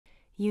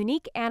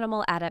Unique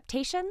animal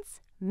adaptations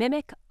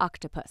mimic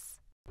octopus.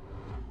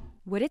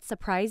 Would it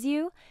surprise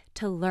you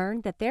to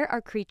learn that there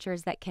are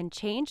creatures that can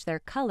change their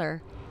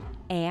color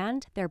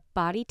and their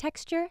body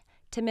texture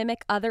to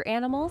mimic other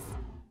animals?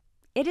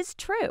 It is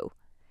true.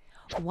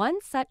 One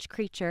such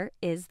creature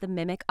is the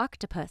mimic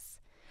octopus,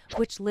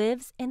 which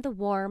lives in the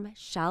warm,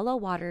 shallow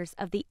waters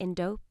of the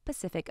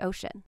Indo-Pacific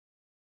Ocean.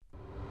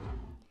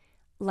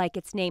 Like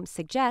its name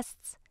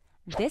suggests,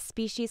 this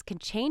species can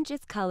change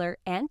its color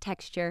and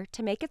texture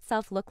to make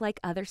itself look like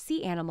other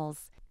sea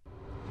animals,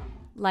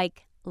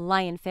 like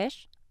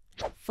lionfish,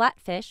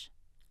 flatfish,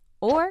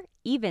 or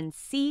even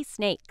sea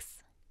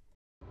snakes.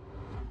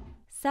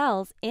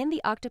 Cells in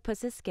the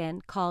octopus's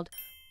skin called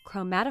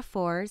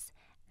chromatophores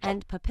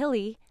and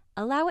papillae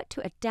allow it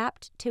to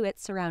adapt to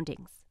its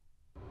surroundings.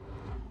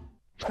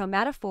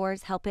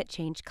 Chromatophores help it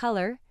change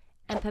color,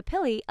 and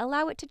papillae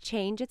allow it to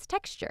change its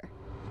texture.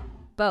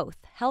 Both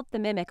help the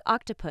mimic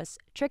octopus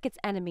trick its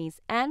enemies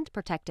and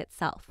protect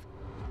itself.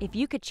 If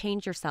you could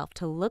change yourself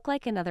to look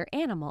like another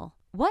animal,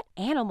 what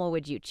animal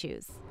would you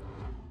choose?